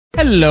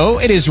Hello,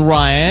 it is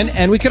Ryan,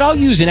 and we could all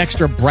use an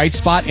extra bright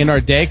spot in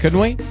our day, couldn't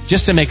we?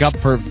 Just to make up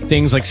for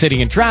things like sitting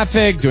in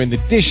traffic, doing the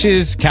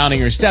dishes, counting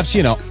your steps,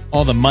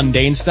 all the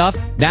mundane stuff.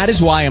 That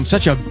is why I'm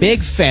such a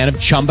big fan of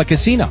Chumba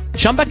Casino.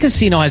 Chumba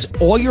Casino has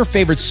all your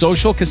favorite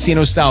social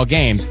casino-style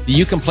games that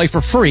you can play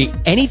for free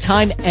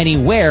anytime,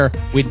 anywhere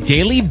with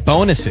daily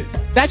bonuses.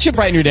 That should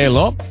brighten your day a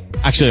little.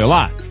 Actually, a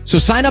lot. So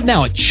sign up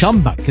now at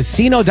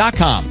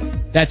ChumbaCasino.com.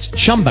 That's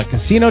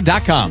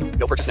ChumbaCasino.com.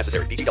 No purchase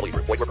necessary. VGW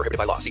Group. Void where prohibited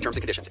by law. See terms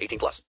and conditions.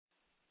 18+.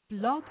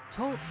 Blog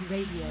Talk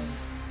Radio.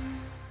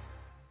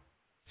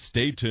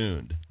 Stay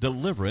tuned.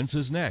 Deliverance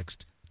is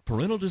next.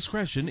 Parental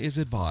discretion is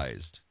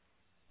advised.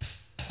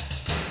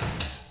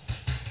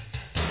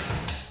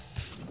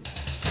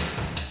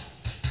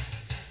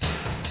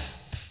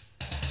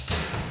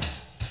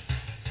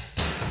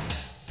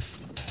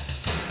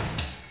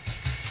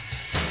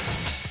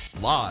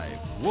 Live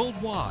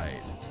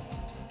worldwide.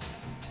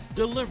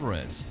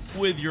 Deliverance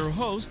with your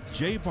host,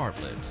 Jay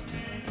Bartlett.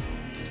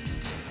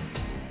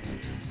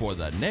 For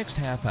the next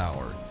half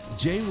hour,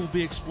 Jay will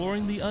be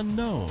exploring the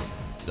unknown,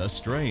 the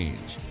strange,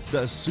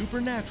 the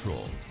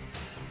supernatural.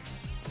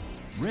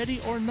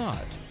 Ready or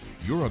not,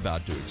 you're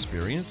about to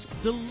experience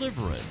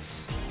deliverance.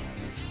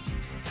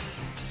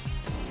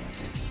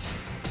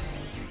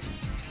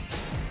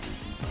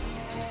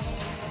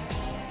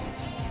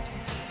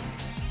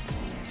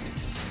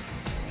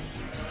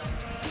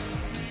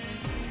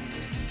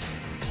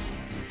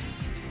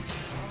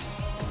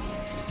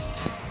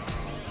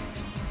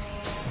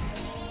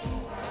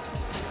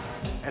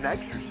 An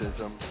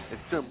exorcism is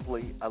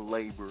simply a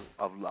labor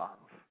of love.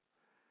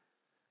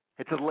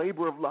 It's a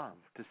labor of love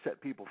to set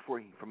people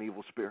free from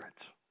evil spirits.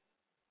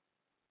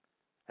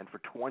 And for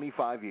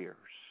 25 years,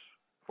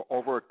 for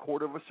over a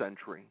quarter of a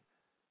century,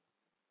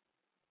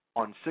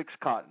 on 6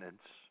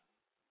 continents,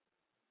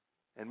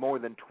 and more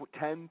than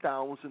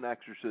 10,000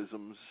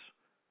 exorcisms,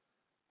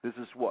 this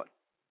is what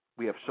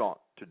we have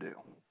sought to do.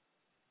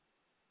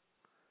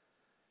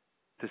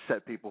 To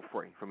set people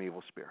free from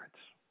evil spirits.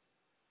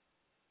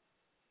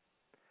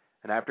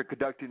 And after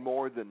conducting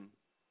more than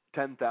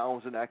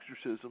 10,000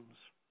 exorcisms,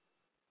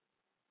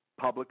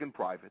 public and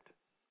private,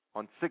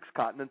 on 6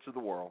 continents of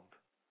the world,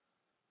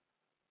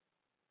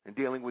 and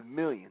dealing with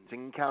millions,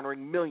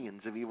 encountering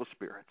millions of evil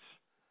spirits,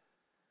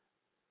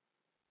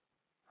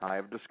 I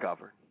have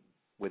discovered,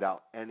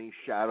 without any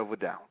shadow of a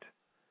doubt,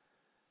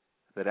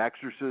 that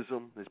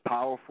exorcism is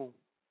powerful.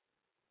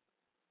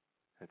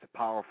 It's a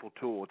powerful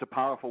tool. It's a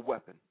powerful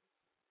weapon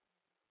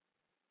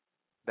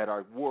that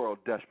our world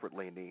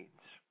desperately needs.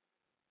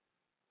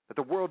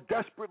 That the world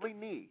desperately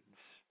needs.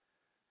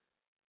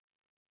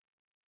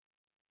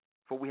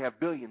 For we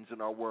have billions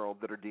in our world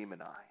that are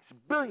demonized.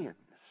 Billions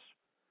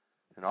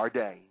in our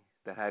day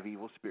that have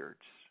evil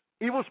spirits.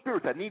 Evil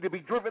spirits that need to be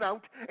driven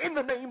out in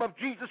the name of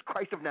Jesus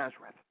Christ of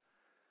Nazareth.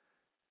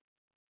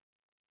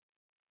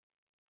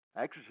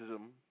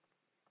 Exorcism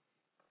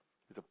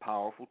is a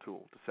powerful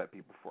tool to set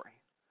people free.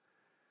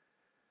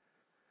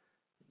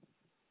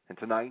 And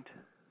tonight,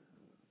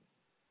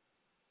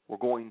 we're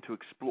going to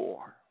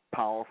explore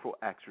powerful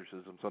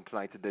exorcisms on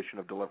tonight's edition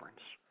of Deliverance.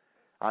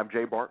 I'm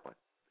Jay Bartlett,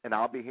 and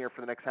I'll be here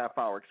for the next half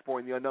hour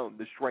exploring the unknown,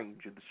 the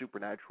strange, and the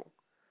supernatural.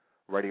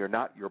 Ready or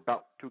not, you're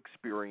about to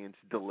experience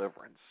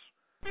deliverance.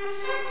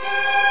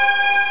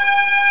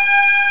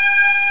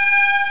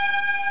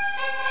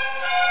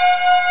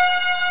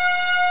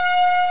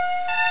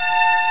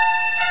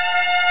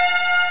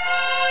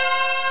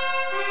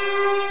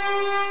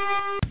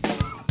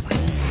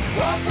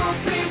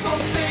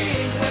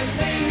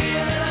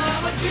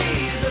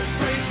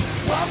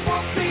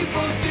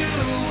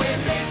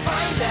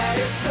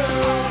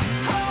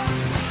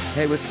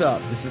 Hey, what's up?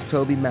 This is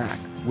Toby Mack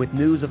with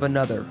news of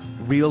another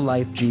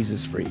real-life Jesus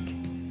freak.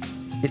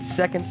 It's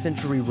 2nd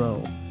century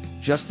Rome.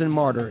 Justin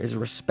Martyr is a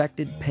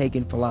respected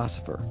pagan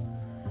philosopher,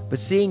 but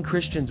seeing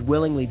Christians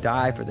willingly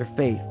die for their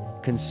faith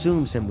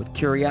consumes him with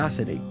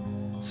curiosity,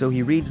 so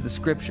he reads the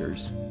scriptures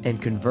and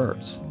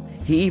converts.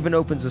 He even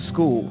opens a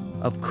school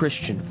of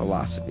Christian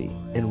philosophy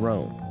in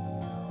Rome.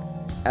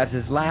 As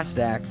his last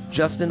act,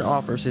 Justin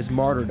offers his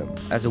martyrdom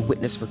as a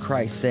witness for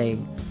Christ,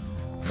 saying,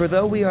 "For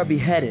though we are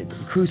beheaded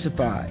and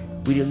crucified,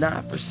 we do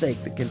not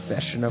forsake the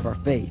confession of our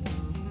faith.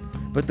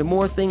 But the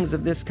more things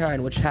of this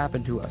kind which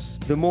happen to us,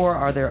 the more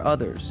are there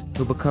others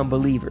who become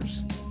believers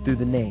through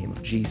the name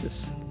of Jesus."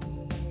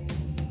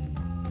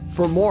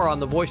 For more on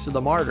the Voice of the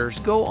Martyrs,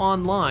 go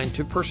online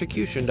to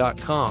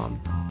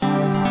persecution.com.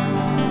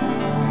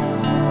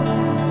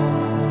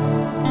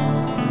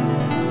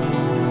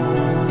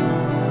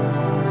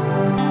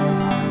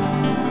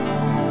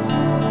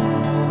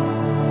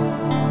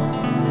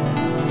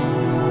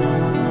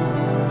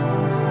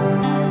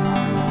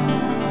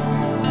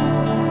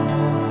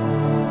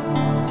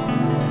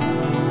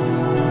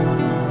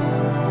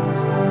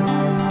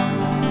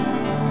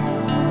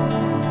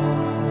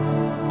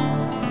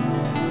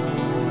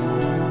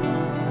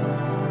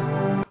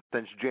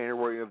 Since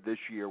January of this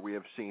year, we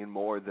have seen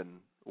more than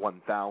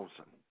 1,000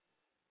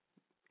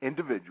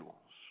 individuals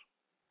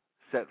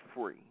set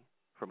free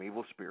from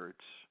evil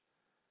spirits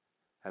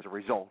as a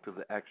result of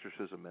the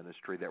exorcism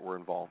ministry that we're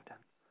involved in.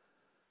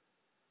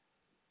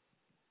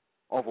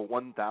 Over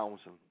 1,000,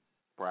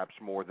 perhaps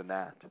more than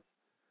that.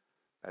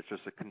 That's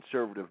just a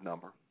conservative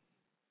number.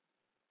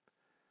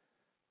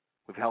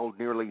 We've held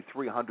nearly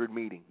 300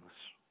 meetings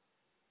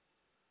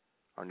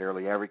on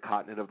nearly every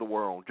continent of the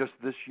world, just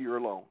this year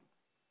alone.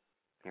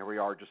 Here we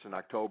are just in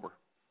October.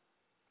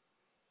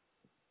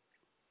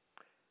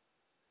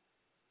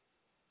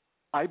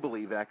 I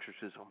believe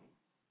exorcism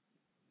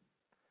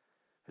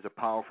is a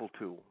powerful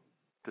tool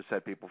to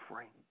set people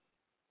free.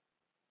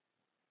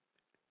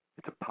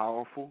 It's a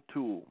powerful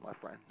tool, my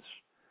friends.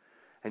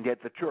 And yet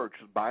the church,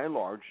 by and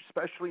large,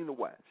 especially in the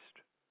West,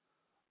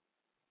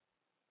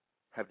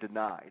 have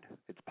denied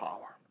its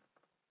power.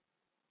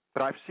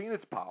 But I've seen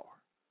its power.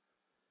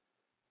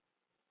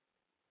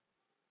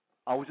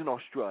 I was in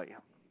Australia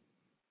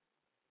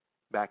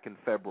back in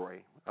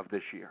February of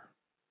this year.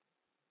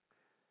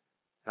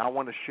 And I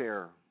want to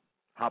share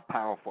how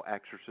powerful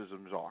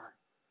exorcisms are.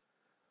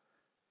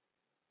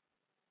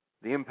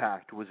 The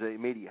impact was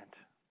immediate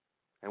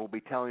and will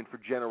be telling for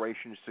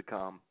generations to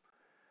come,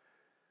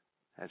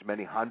 as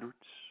many hundreds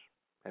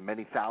and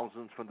many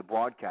thousands from the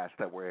broadcast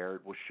that were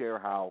aired will share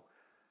how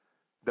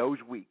those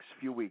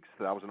few weeks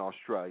that I was in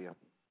Australia,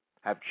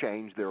 have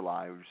changed their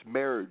lives,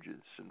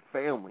 marriages and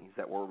families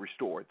that were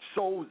restored,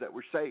 souls that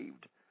were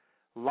saved,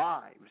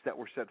 lives that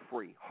were set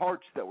free,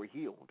 hearts that were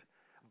healed,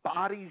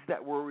 bodies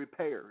that were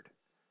repaired,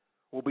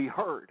 will be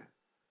heard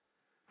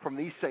from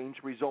these saints,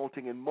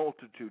 resulting in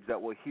multitudes that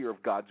will hear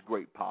of God's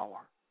great power.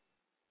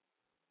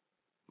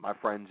 My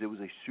friends, it was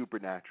a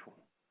supernatural,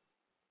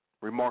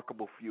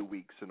 remarkable few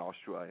weeks in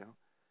Australia,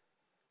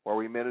 where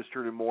we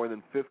ministered in more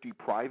than 50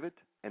 private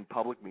and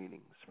public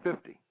meetings,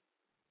 50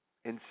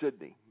 in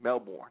Sydney,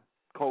 Melbourne,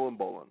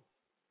 Colombo,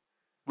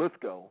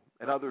 Lithgow,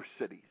 and other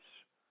cities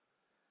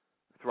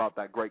throughout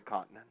that great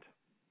continent.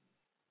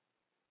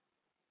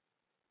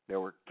 There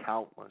were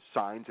countless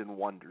signs and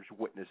wonders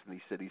witnessed in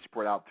these cities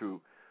spread out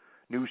through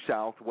New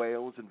South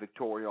Wales and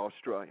Victoria,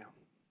 Australia.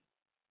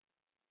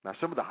 Now,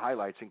 some of the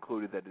highlights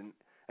included that in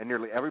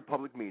nearly every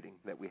public meeting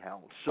that we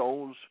held,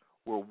 souls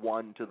were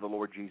won to the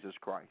Lord Jesus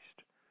Christ.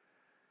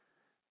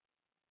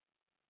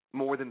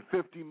 More than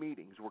 50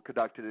 meetings were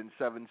conducted in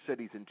 7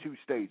 cities in 2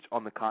 states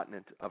on the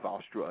continent of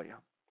Australia.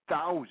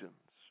 Thousands.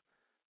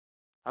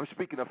 I'm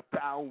speaking of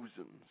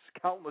thousands,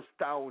 countless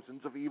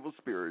thousands of evil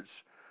spirits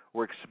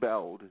were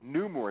expelled,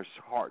 numerous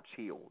hearts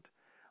healed,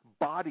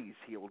 bodies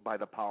healed by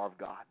the power of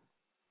God.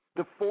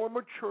 The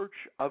former church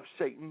of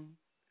Satan,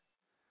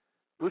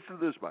 listen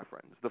to this, my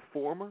friends, the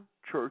former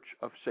church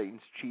of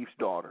Satan's chief's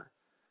daughter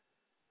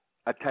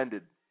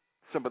attended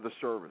some of the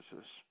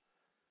services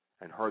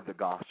and heard the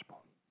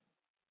gospel.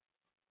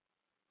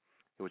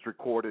 It was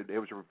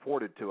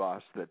reported to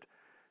us that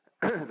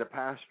the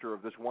pastor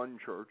of this one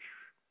church,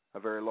 a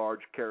very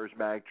large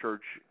charismatic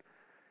church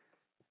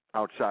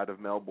outside of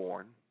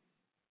Melbourne,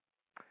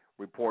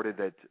 reported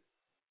that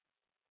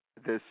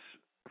this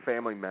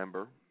family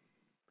member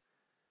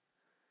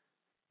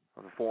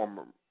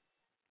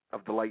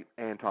of the late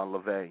Anton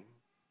LaVey,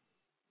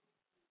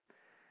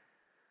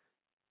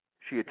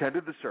 she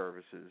attended the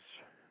services,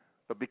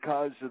 but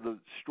because of the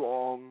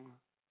strong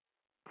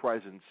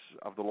presence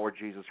of the Lord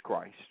Jesus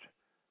Christ,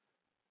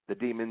 the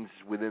demons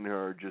within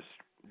her just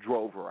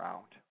drove her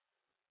out.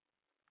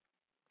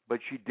 But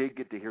she did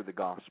get to hear the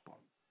gospel.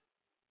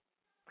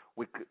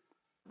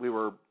 We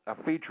were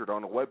featured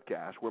on a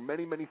webcast where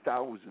many, many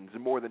thousands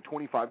in more than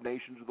 25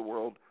 nations of the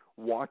world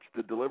watched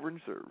the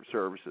deliverance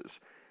services.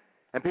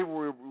 And people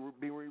were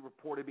being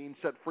reported being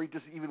set free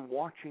just even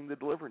watching the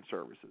deliverance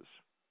services.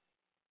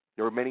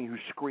 There were many who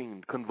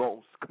screamed,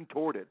 convulsed,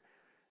 contorted,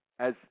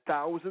 as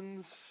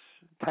thousands,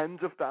 tens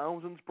of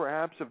thousands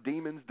perhaps, of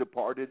demons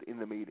departed in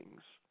the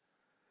meetings.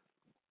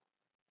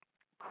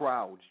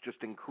 Crowds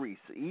just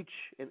increased. Each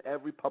and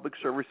every public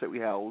service that we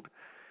held,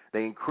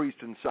 they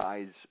increased in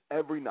size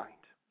every night.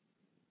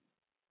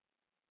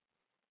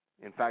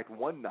 In fact,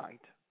 one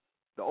night,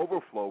 the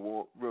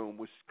overflow room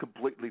was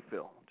completely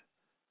filled.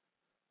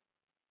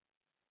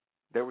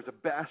 There was a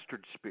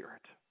bastard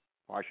spirit,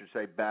 or I should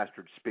say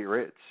bastard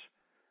spirits.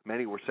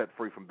 Many were set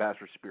free from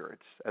bastard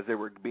spirits as they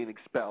were being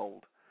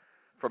expelled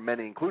from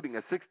many, including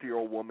a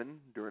 60-year-old woman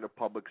during a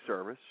public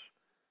service.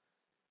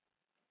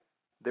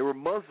 They were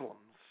Muslims,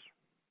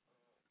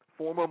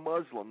 former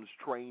Muslims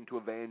trained to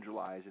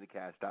evangelize and to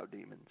cast out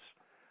demons.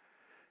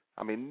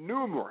 I mean,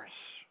 numerous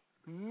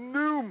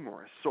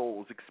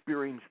souls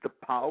experienced the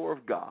power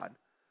of God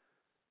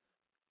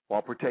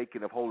while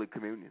partaking of Holy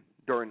Communion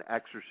during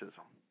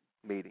exorcism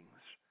meetings.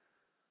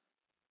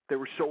 There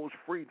were souls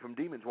freed from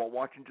demons while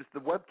watching just the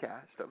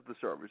webcast of the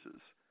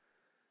services.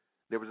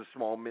 There was a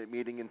small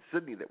meeting in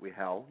Sydney that we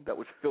held that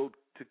was filled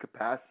to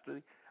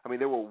capacity. I mean,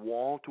 there were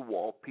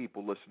wall-to-wall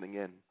people listening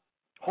in.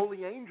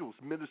 Holy angels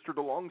ministered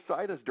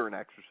alongside us during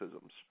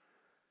exorcisms.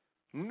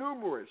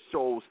 Numerous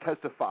souls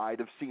testified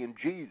of seeing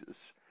Jesus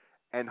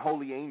and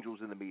holy angels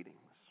in the meetings.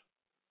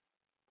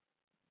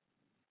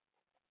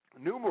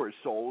 Numerous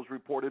souls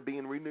reported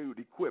being renewed,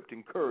 equipped,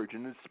 encouraged,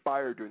 and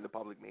inspired during the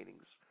public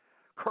meetings.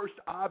 Cursed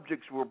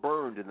objects were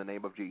burned in the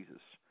name of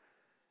Jesus.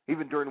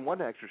 Even during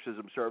one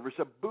exorcism service,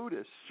 a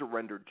Buddhist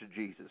surrendered to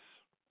Jesus.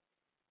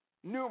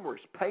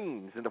 Numerous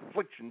pains and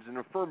afflictions and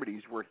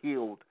infirmities were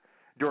healed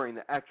during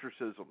the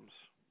exorcisms.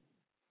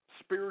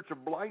 Spirits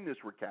of blindness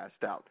were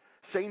cast out.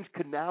 Saints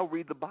could now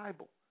read the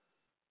Bible.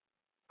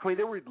 I mean,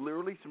 there were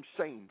literally some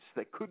saints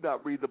that could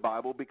not read the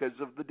Bible because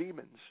of the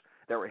demons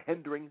that were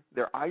hindering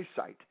their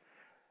eyesight.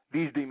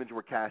 These demons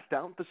were cast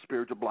out, the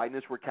spirits of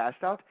blindness were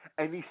cast out,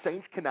 and these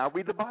saints can now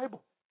read the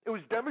Bible. It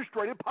was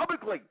demonstrated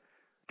publicly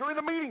during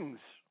the meetings.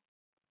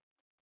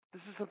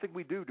 This is something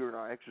we do during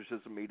our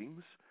exorcism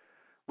meetings.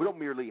 We don't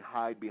merely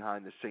hide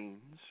behind the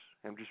scenes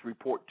and just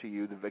report to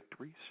you the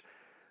victories.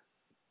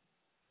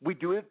 We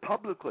do it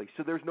publicly,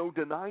 so there's no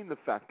denying the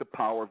fact the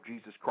power of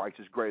Jesus Christ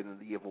is greater than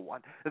the evil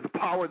one. That the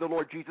power of the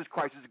Lord Jesus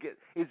Christ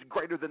is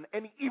greater than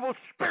any evil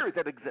spirit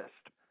that exists.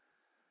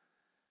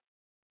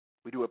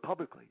 We do it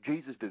publicly.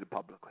 Jesus did it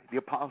publicly. The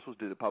apostles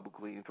did it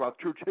publicly. And throughout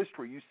church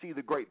history, you see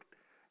the great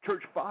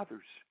church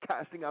fathers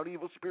casting out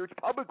evil spirits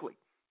publicly.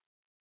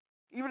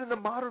 Even in the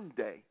modern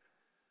day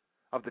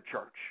of the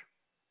church.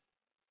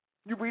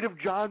 You read of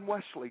John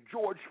Wesley,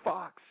 George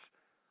Fox,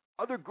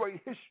 other great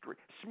history,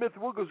 Smith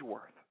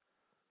Wigglesworth,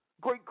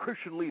 great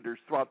Christian leaders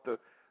throughout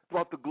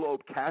the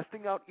globe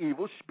casting out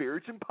evil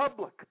spirits in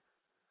public.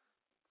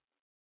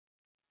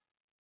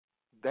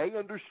 They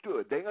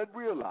understood, they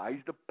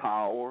realized the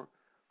power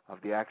of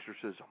the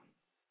exorcism.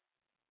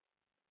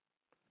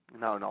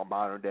 Now in our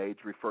modern day,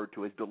 it's referred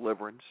to as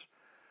deliverance,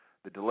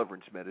 the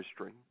deliverance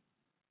ministry.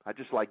 I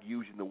just like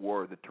using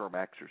the term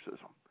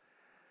exorcism.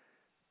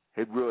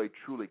 It really,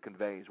 truly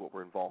conveys what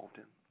we're involved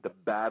in. The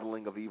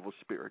battling of evil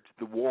spirits,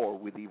 the war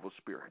with evil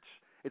spirits.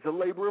 It's a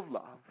labor of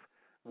love,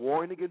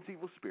 warring against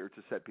evil spirits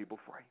to set people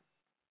free.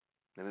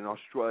 And in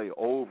Australia,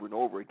 over and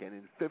over again,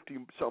 in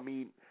 50-some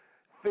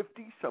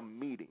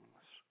meetings,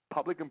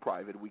 public and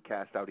private, we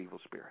cast out evil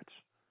spirits.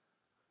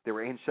 There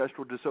were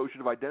ancestral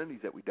dissociative identities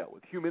that we dealt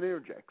with, human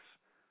interjects.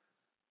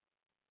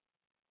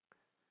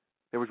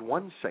 There was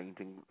one saint,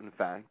 in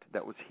fact,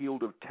 that was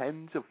healed of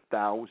tens of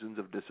thousands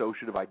of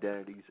dissociative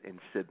identities in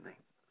Sydney.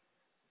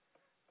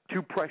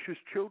 2 precious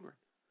children,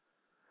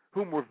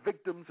 whom were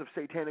victims of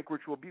satanic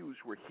ritual abuse,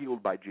 were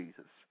healed by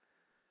Jesus.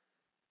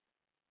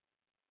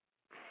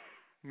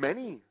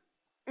 Many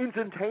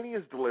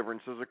instantaneous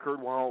deliverances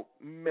occurred while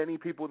many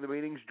people in the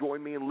meetings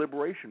joined me in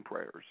liberation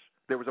prayers.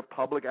 There was a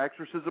public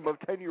exorcism of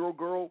a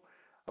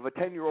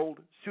 10-year-old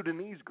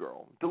Sudanese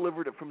girl,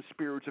 delivered from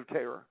spirits of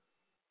terror.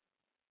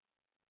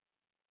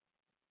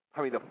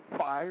 I mean, the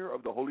fire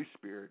of the Holy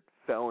Spirit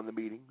fell in the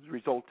meetings,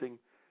 resulting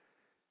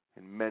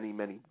in many,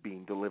 many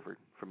being delivered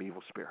from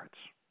evil spirits.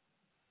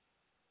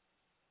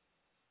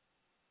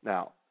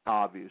 Now,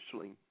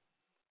 obviously,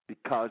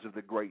 because of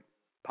the great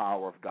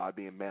power of God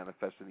being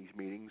manifest in these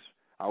meetings,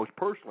 I was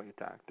personally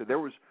attacked. There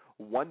was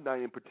one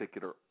night in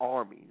particular,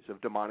 armies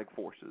of demonic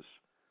forces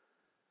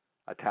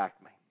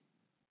attacked me,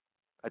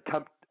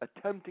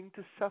 attempting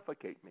to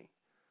suffocate me.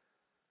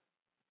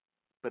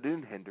 But it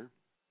didn't hinder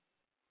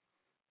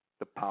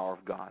the power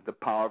of God. The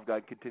power of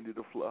God continued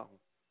to flow.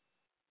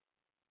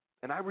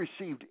 And I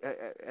received,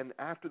 and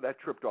after that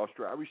trip to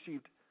Australia, I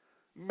received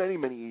many,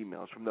 many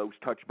emails from those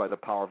touched by the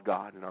power of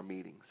God in our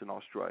meetings in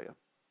Australia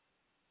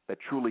that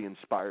truly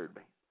inspired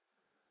me.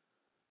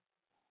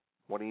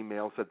 One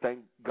email said,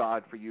 "Thank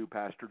God for you,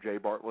 Pastor Jay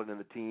Bartlett, and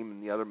the team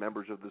and the other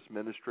members of this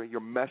ministry. Your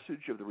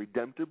message of the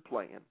redemptive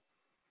plan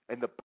and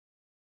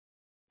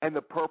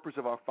the purpose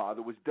of our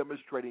Father was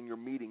demonstrated in your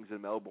meetings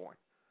in Melbourne.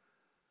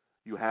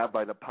 You have,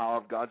 by the power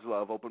of God's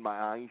love, opened my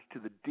eyes to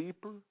the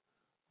deeper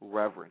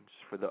reverence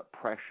for the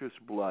precious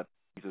blood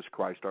of Jesus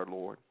Christ our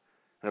Lord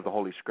and of the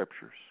Holy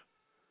Scriptures.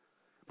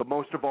 But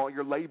most of all,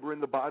 your labor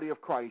in the body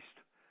of Christ.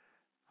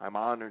 I'm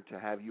honored to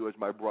have you as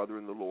my brother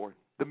in the Lord.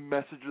 The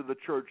message of the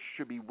church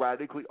should be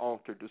radically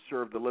altered to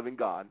serve the living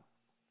God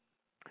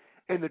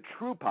and the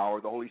true power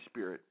of the Holy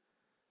Spirit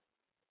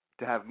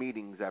to have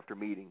meetings after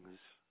meetings.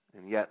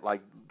 And yet,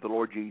 like the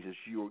Lord Jesus,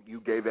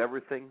 you gave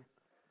everything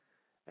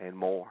and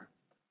more."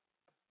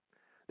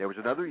 There was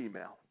another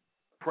email.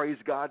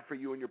 "Praise God for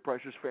you and your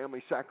precious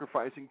family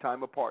sacrificing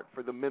time apart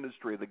for the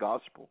ministry of the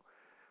gospel.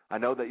 I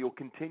know that you'll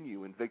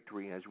continue in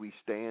victory as we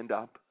stand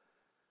up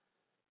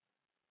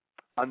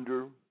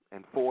under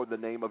and for the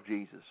name of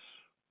Jesus.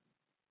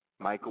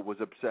 Michael was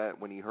upset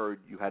when he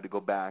heard you had to go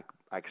back.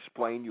 I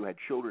explained you had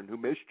children who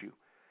missed you,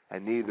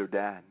 and needed their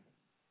dad.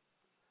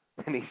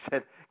 And he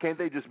said, can't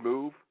they just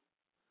move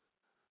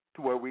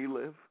to where we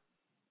live?"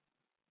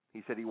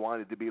 He said he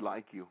wanted to be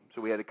like you.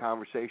 So we had a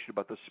conversation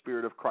about the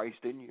Spirit of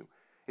Christ in you.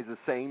 Is the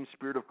same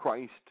Spirit of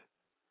Christ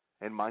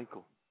in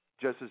Michael.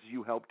 Just as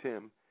you helped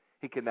him,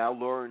 he can now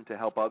learn to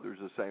help others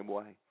the same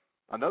way.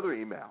 Another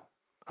email.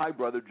 "Hi,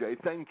 Brother Jay.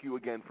 Thank you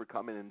again for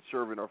coming and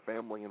serving our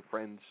family and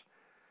friends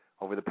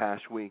over the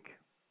past week.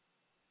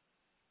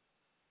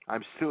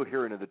 I'm still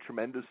hearing of the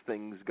tremendous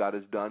things God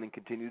has done and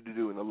continued to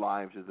do in the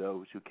lives of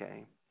those who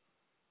came."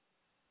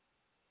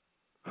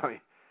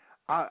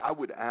 I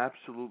would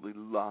absolutely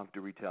love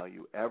to retell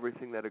you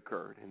everything that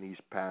occurred in these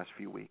past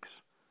few weeks.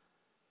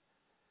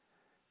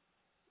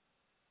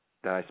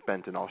 that I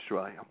spent in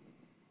Australia.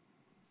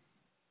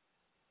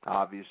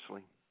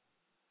 Obviously,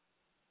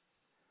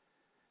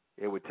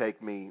 it would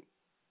take me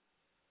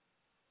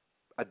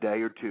a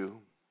day or two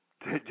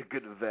to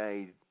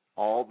convey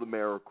all the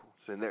miracles,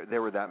 and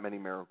there were that many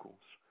miracles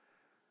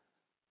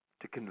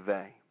to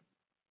convey.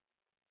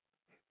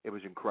 It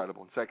was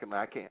incredible. And secondly,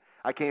 I can't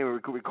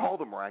even recall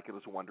the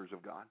miraculous wonders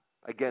of God.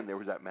 Again, there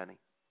was that many.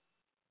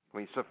 I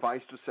mean,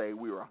 suffice to say,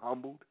 we were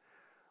humbled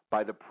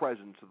by the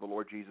presence of the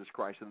Lord Jesus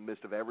Christ in the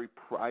midst of every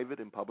private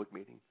and public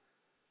meeting.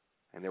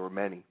 And there were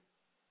many.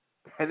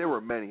 And there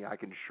were many, I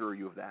can assure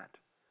you of that.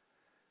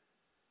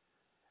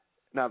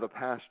 Now, the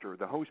pastor,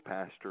 the host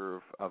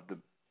pastor of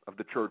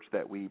the church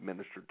that we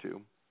ministered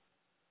to,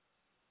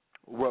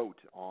 wrote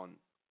on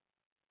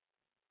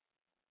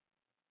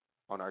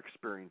our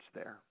experience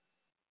there,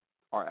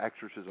 our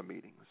exorcism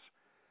meetings,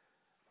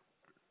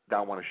 that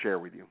I want to share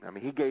with you. I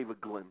mean, he gave a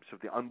glimpse of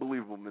the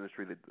unbelievable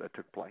ministry that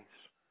took place.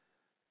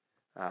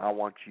 I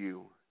want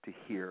you to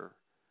hear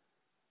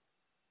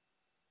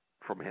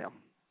from him.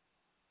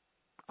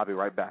 I'll be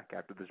right back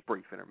after this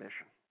brief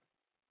intermission.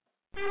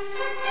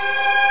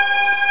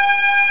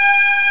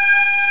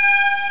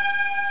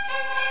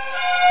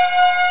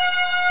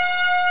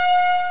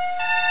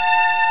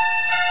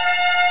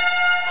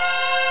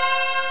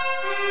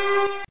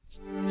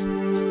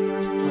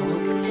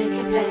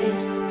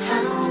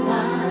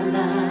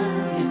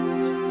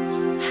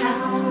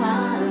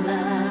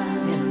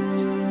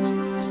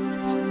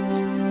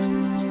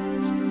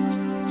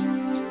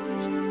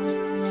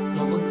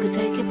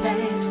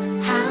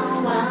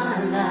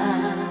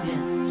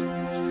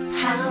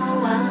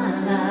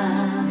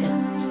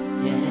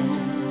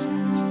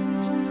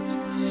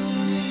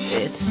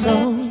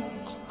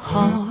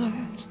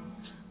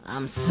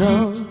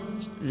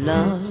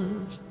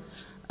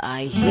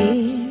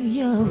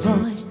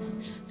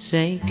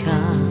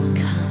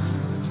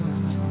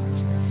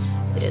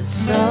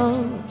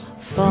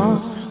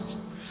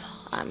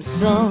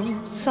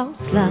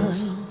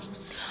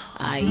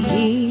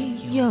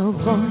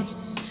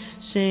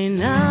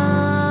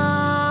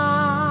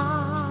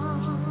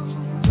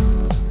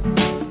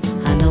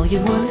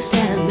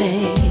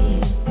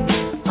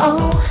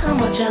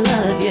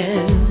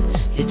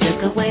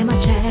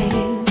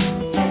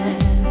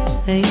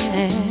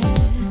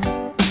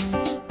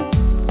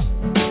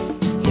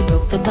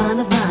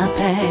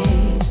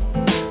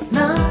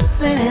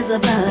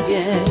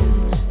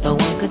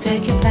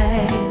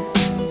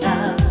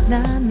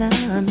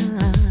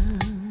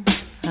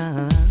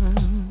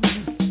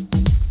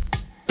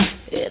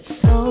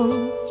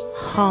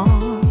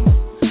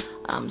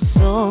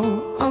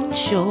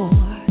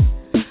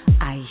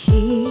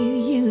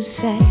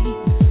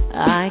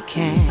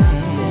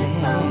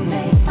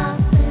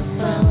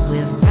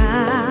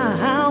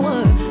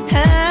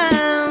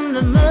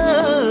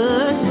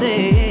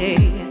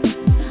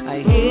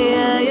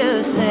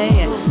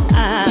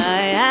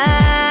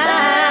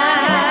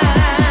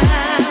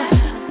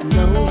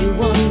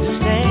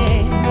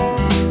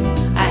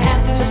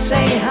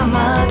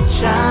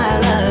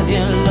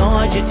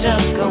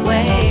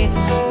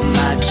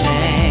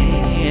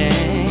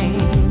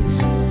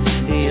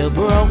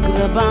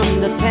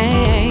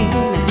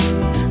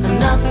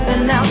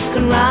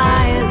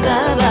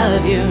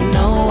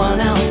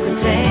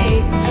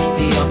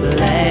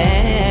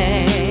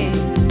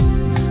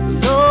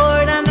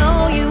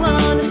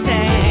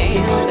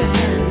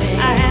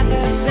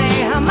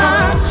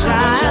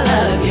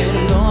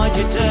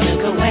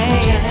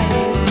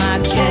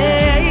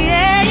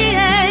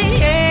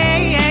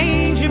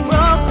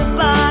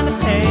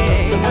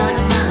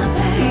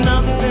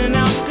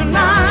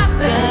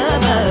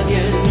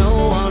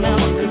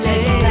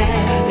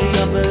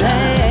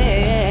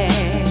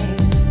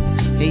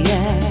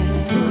 Yeah.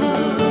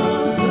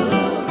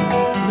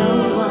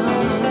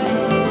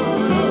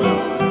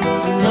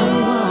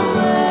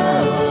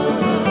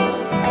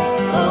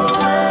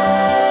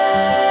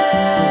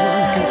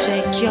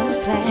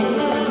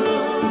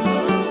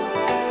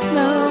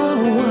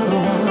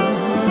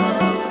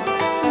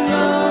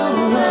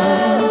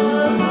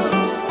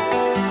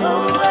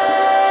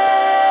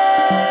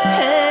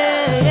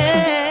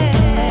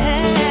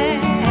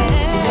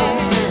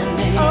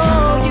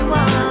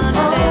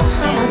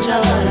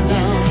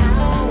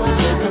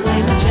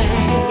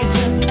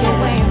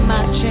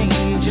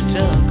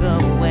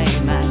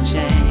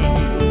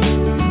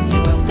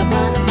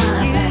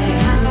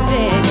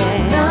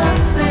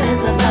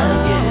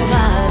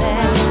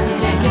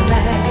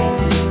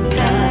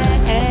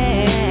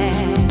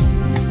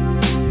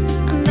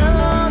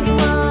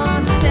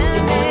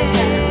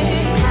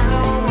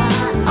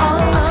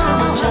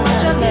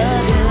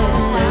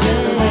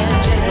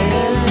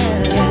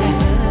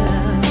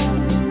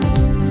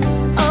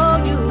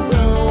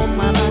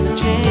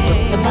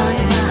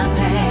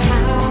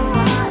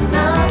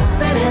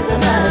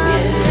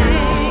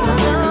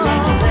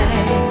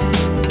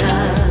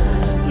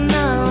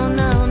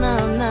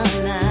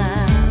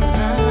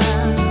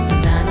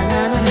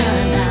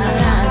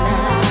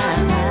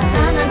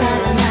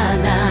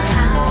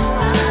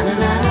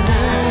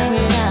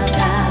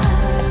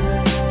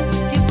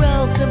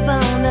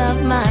 of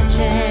my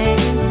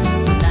chains.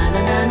 Na na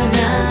na na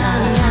na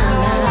na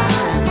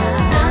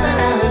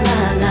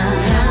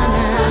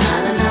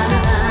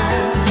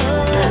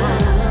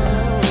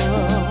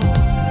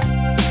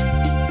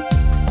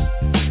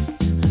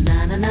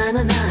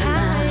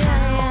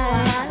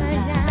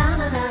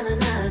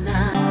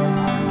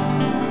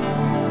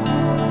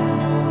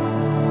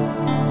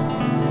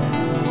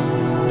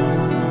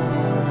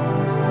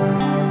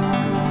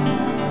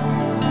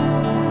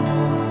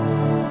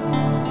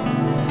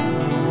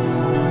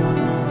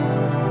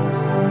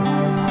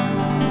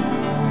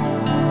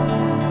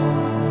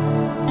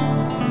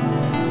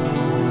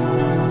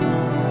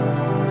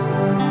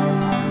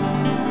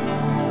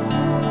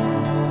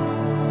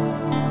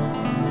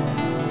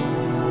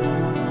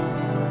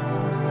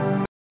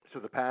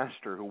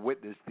pastor who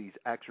witnessed these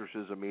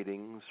exorcism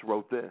meetings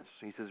wrote this.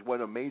 He says, what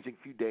an amazing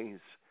few days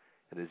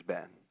it has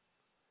been.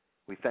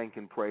 We thank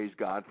and praise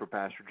God for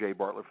Pastor Jay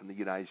Bartlett from the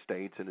United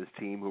States and his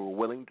team who are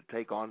willing to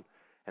take on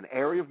an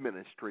area of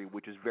ministry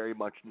which is very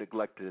much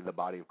neglected in the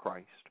body of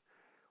Christ,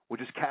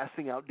 which is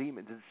casting out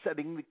demons and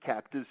setting the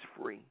captives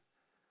free.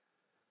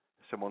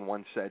 Someone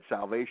once said,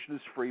 salvation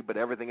is free, but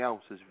everything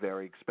else is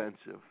very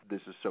expensive.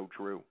 This is so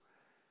true.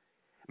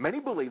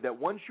 Many believe that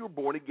once you're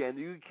born again,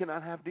 you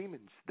cannot have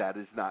demons. That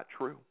is not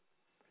true.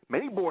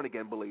 Many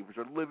born-again believers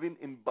are living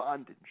in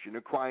bondage and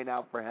are crying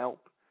out for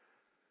help.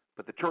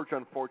 But the church,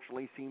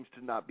 unfortunately, seems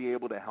to not be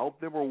able to help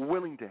them or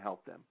willing to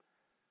help them,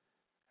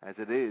 as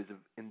it is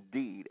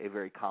indeed a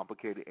very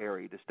complicated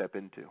area to step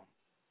into.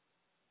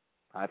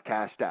 I've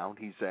cast out,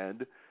 he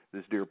said,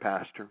 this dear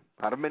pastor,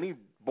 out of many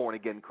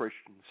born-again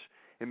Christians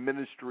in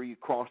ministry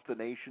across the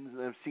nations,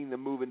 and I've seen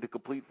them move into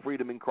complete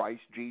freedom in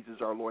Christ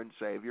Jesus, our Lord and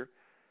Savior.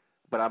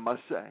 But I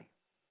must say,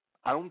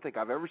 I don't think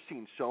I've ever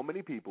seen so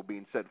many people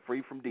being set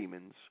free from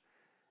demons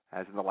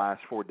as in the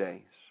last 4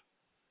 days.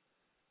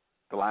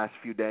 The last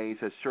few days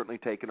has certainly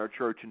taken our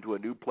church into a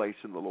new place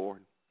in the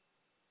Lord.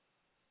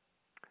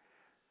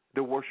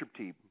 The worship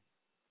team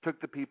took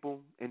the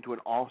people into an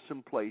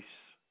awesome place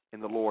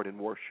in the Lord in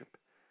worship,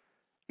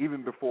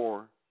 even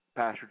before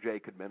Pastor Jay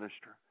could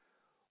minister.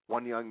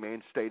 One young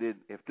man stated,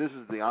 if this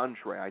is the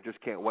entree, I just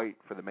can't wait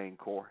for the main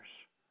course.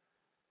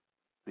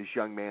 This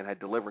young man had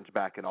deliverance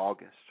back in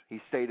August.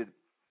 He stated,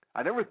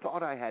 I never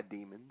thought I had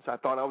demons. I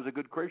thought I was a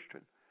good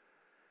Christian.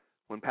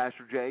 When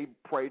Pastor Jay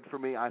prayed for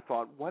me, I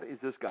thought, what is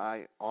this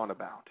guy on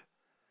about?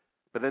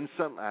 But then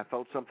suddenly I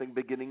felt something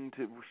beginning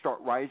to start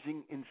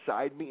rising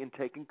inside me and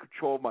taking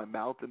control of my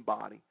mouth and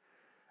body.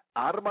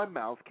 Out of my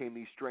mouth came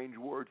these strange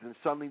words, and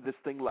suddenly this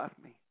thing left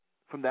me.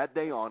 From that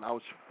day on, I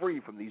was free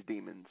from these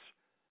demons.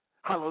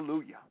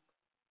 Hallelujah.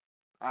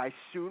 I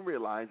soon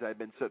realized I had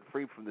been set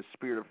free from the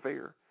spirit of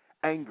fear,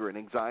 anger, and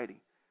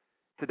anxiety.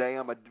 Today,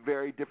 I'm a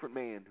very different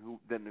man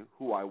than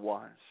who I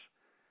was.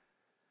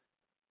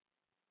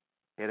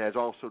 It has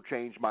also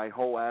changed my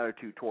whole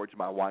attitude towards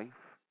my wife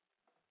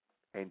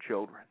and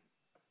children.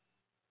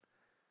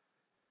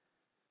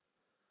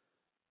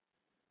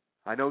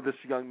 I know this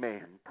young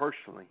man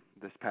personally,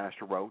 this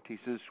pastor wrote. He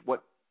says,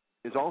 what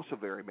is also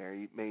very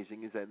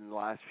amazing is that in the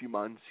last few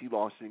months, he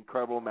lost an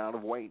incredible amount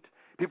of weight.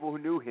 People who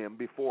knew him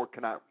before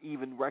cannot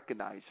even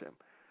recognize him.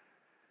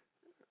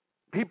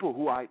 People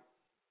who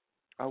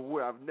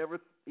I've never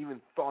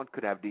even thought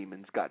could have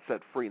demons got set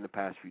free in the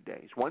past few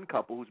days. One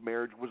couple whose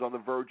marriage was on the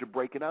verge of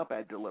breaking up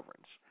had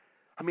deliverance.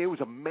 I mean, it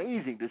was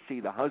amazing to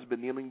see the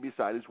husband kneeling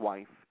beside his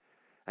wife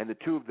and the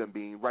two of them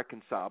being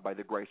reconciled by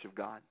the grace of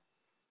God.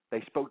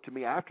 They spoke to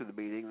me after the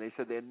meeting, and they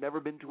said they had never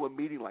been to a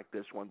meeting like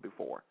this one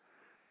before,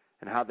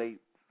 and how they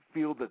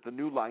feel that the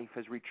new life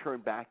has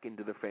returned back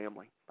into their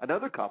family.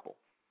 Another couple,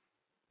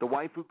 the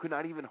wife who could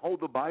not even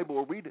hold the Bible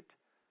or read it.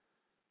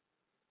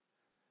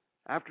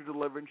 After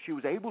deliverance, she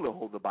was able to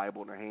hold the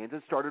Bible in her hands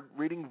and started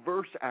reading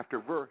verse after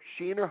verse.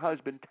 She and her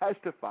husband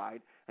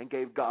testified and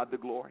gave God the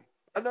glory.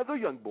 Another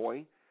young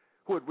boy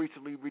who had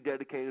recently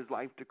rededicated his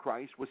life to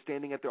Christ was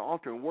standing at the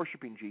altar and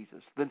worshiping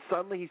Jesus. Then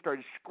suddenly he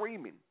started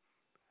screaming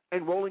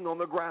and rolling on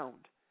the ground.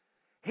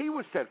 He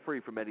was set free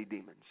from many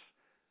demons.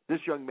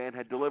 This young man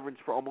had deliverance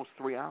for almost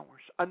 3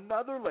 hours.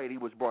 Another lady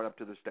was brought up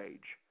to the stage,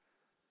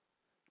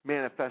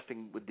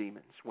 manifesting with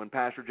demons. When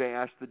Pastor Jay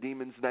asked the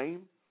demon's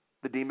name,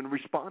 the demon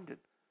responded,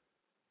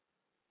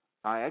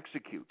 I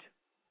execute.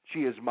 She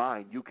is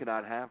mine. You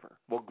cannot have her.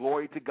 Well,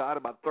 glory to God.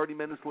 About 30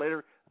 minutes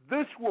later,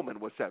 this woman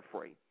was set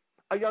free.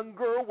 A young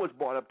girl was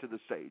brought up to the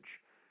stage.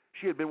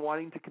 She had been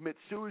wanting to commit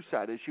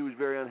suicide as she was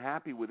very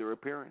unhappy with her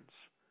appearance.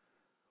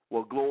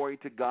 Well, glory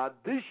to God.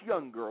 This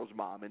young girl's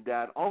mom and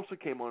dad also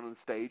came on the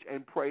stage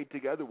and prayed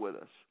together with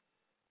us.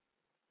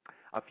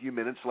 A few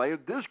minutes later,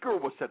 this girl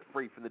was set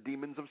free from the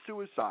demons of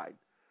suicide.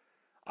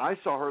 I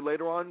saw her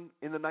later on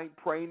in the night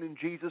praying in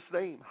Jesus'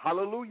 name.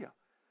 Hallelujah.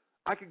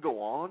 I could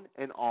go on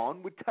and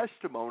on with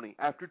testimony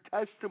after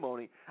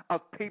testimony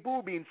of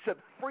people being set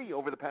free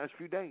over the past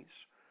few days.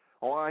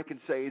 All I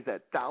can say is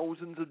that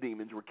thousands of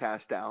demons were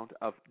cast out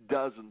of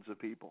dozens of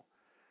people.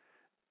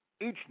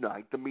 Each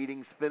night, the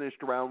meetings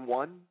finished around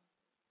 1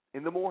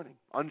 in the morning.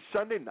 On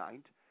Sunday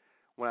night,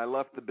 When I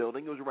left the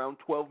building, it was around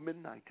 12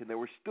 midnight, and there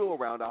were still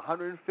around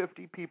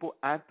 150 people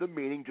at the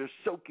meeting just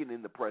soaking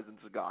in the presence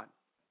of God.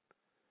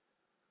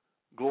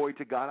 Glory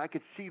to God. I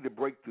could see the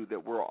breakthrough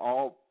that we're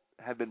all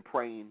have been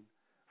praying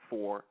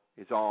for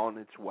is on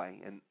its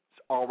way, and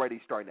it's already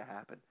starting to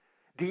happen.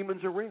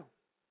 Demons are real.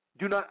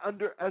 Do not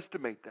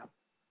underestimate them.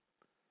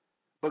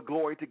 But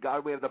glory to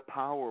God, we have the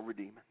power over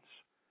demons.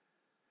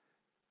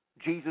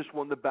 Jesus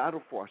won the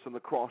battle for us on the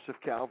cross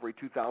of Calvary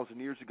 2,000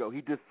 years ago.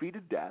 He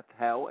defeated death,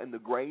 hell, and the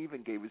grave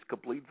and gave us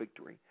complete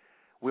victory.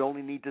 We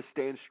only need to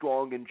stand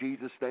strong in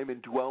Jesus' name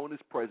and dwell in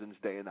His presence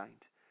day and night.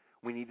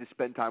 We need to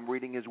spend time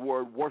reading His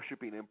Word,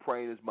 worshiping, and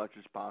praying as much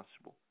as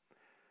possible.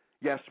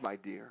 Yes, my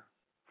dear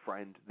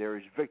friend, there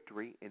is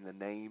victory in the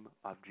name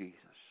of Jesus.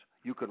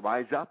 You can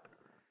rise up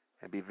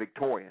and be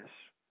victorious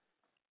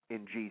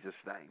in Jesus'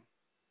 name.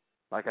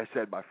 Like I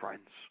said, my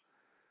friends,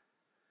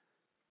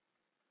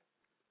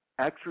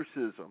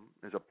 exorcism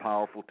is a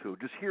powerful tool.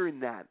 Just hearing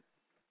that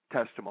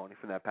testimony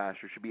from that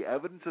pastor should be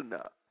evidence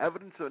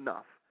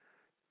enough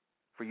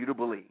for you to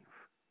believe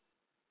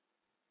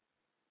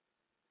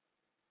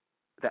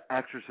that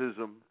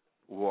exorcism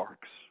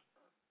works.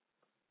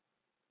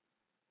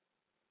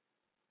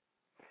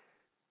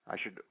 I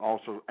should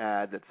also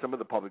add that some of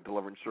the public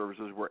deliverance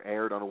services were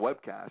aired on a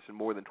webcast in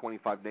more than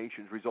 25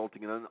 nations,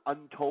 resulting in an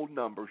untold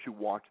numbers who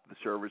watched the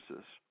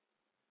services.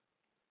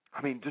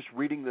 I mean, just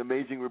reading the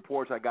amazing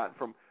reports I got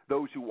from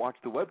those who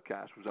watched the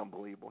webcast was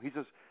unbelievable. He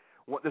says,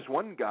 this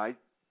one guy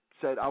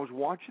said, I was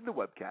watching the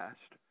webcast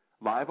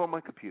live on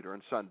my computer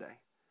on Sunday.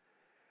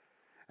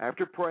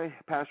 After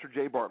Pastor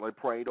Jay Bartlett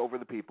prayed over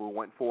the people who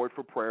went forward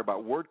for prayer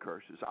about word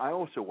curses, I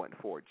also went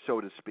forward,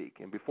 so to speak.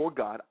 And before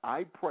God,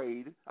 I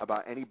prayed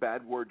about any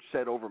bad words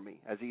said over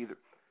me as either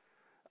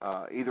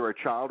a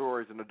child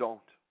or as an adult.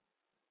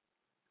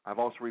 I've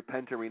also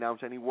repented and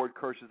renounced any word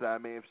curses that I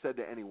may have said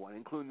to anyone,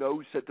 including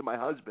those said to my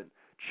husband,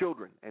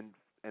 children, and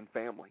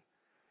family.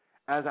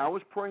 As I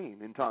was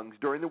praying in tongues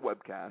during the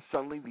webcast,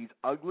 suddenly these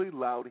ugly,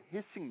 loud,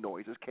 hissing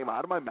noises came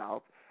out of my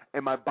mouth,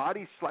 and my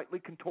body slightly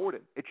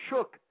contorted. It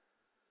shook.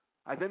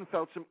 I then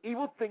felt some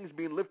evil things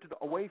being lifted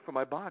away from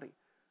my body.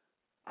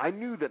 I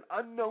knew that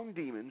unknown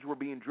demons were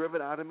being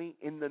driven out of me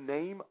in the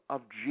name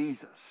of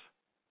Jesus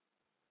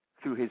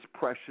through His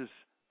precious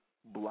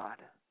blood.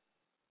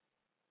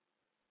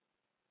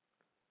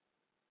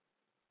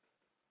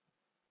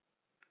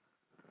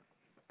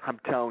 I'm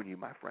telling you,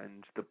 my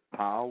friends, the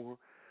power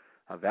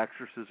of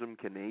exorcism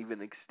can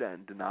even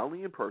extend to not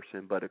only in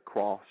person, but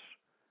across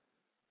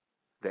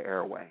the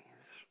airways.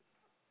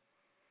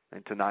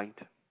 And tonight,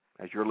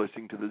 as you're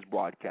listening to this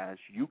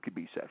broadcast, you could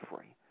be set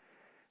free.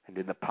 And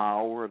in the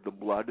power of the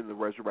blood and the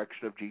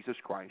resurrection of Jesus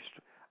Christ,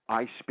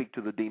 I speak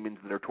to the demons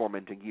that are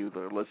tormenting you that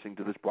are listening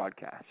to this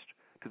broadcast,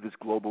 to this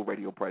global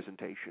radio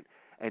presentation.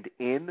 And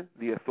in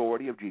the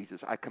authority of Jesus,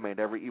 I command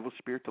every evil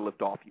spirit to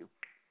lift off you.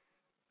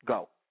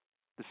 Go.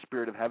 The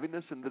spirit of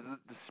heaviness and the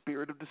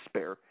spirit of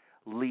despair,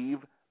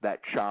 leave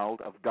that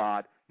child of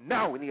God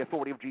now in the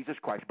authority of Jesus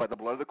Christ by the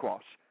blood of the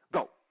cross.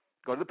 Go.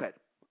 Go to the pit.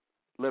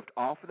 Lift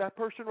off of that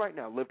person right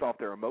now. Lift off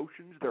their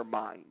emotions, their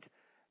mind,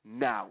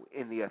 now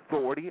in the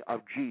authority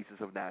of Jesus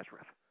of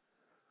Nazareth.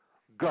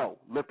 Go.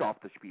 Lift off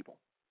this people.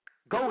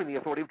 Go in the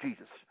authority of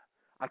Jesus.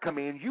 I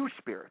command you,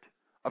 spirit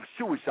of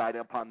suicide,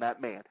 upon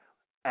that man,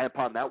 and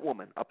upon that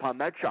woman, upon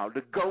that child,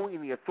 to go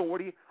in the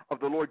authority of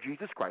the Lord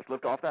Jesus Christ.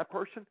 Lift off that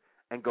person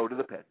and go to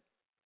the pit.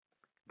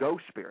 Go,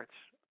 spirits.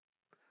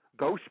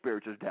 Go,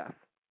 spirits of death.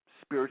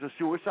 Spirits of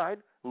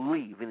suicide,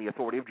 leave in the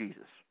authority of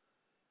Jesus.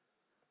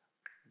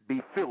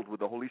 Be filled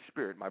with the Holy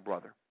Spirit, my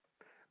brother.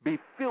 Be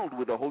filled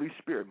with the Holy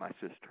Spirit, my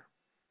sister.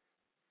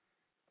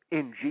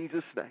 In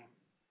Jesus' name.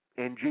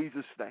 In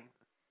Jesus' name.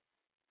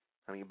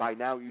 I mean, by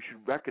now you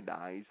should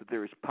recognize that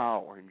there is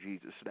power in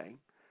Jesus' name.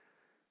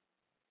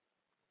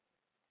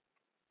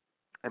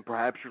 And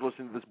perhaps you're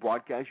listening to this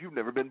broadcast, you've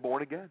never been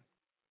born again.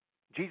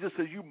 Jesus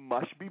says you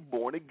must be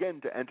born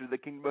again to enter the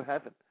kingdom of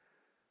heaven.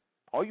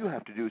 All you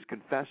have to do is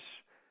confess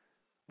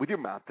with your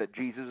mouth that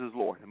Jesus is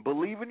Lord and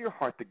believe in your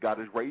heart that God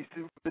has raised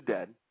Him from the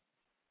dead,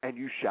 and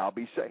you shall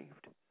be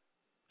saved.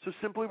 So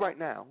simply right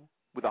now,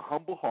 with a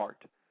humble heart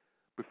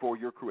before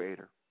your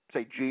Creator,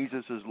 say,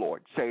 Jesus is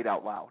Lord. Say it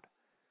out loud.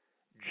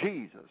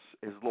 Jesus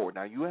is Lord.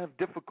 Now, you have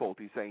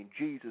difficulty saying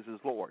Jesus is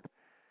Lord.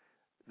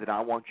 Then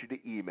I want you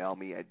to email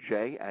me at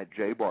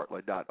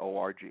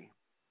j@jbartlett.org.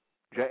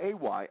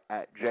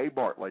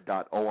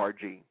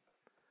 jay@jbartlett.org,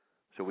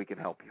 so we can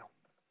help you.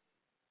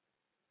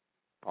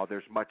 Oh,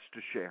 there's much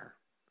to share.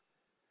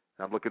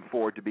 And I'm looking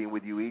forward to being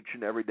with you each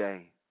and every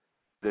day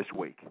this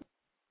week.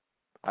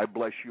 I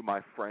bless you,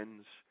 my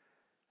friends,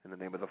 in the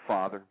name of the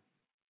Father,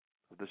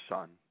 of the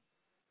Son,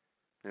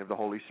 and of the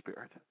Holy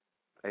Spirit.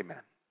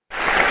 Amen.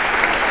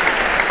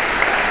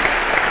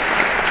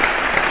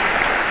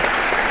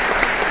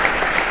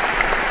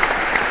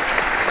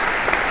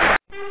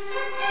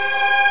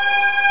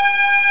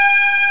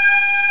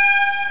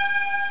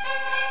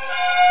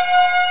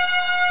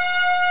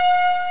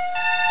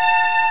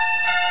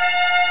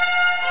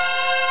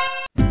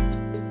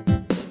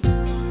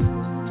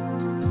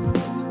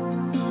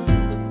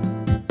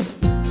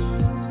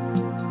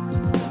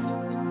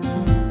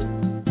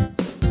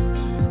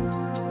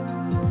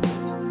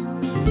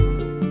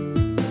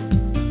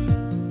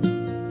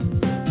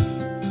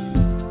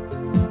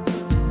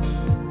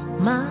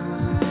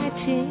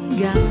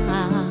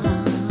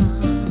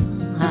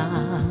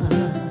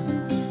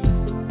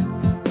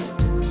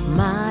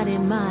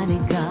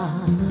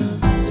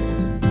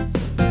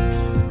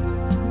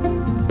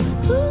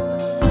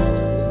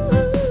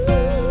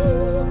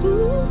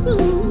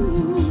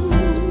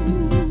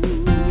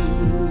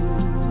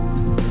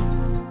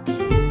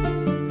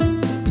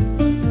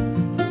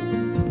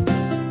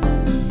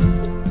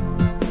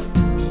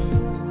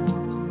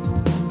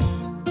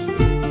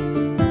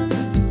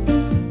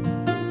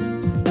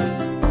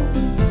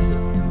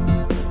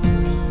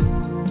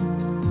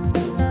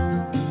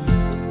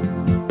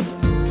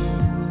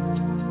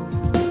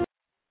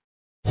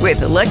 With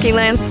the Lucky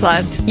Land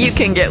Slots, you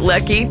can get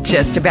lucky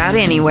just about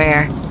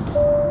anywhere.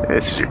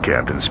 This is your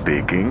captain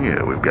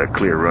speaking. We've got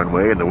clear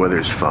runway and the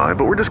weather's fine,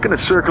 but we're just going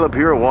to circle up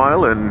here a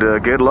while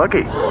and get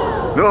lucky.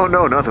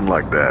 No, nothing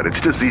like that. It's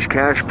just these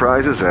cash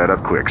prizes add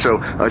up quick. So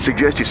I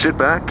suggest you sit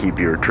back, keep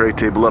your tray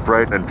table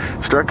upright,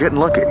 and start getting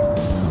lucky.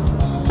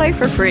 Play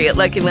for free at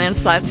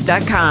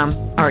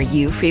LuckyLandSlots.com. Are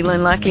you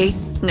feeling lucky?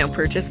 No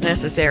purchase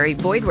necessary.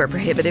 Void where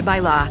prohibited by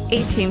law.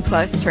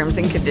 18+ terms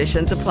and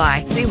conditions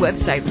apply. See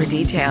website for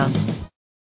details.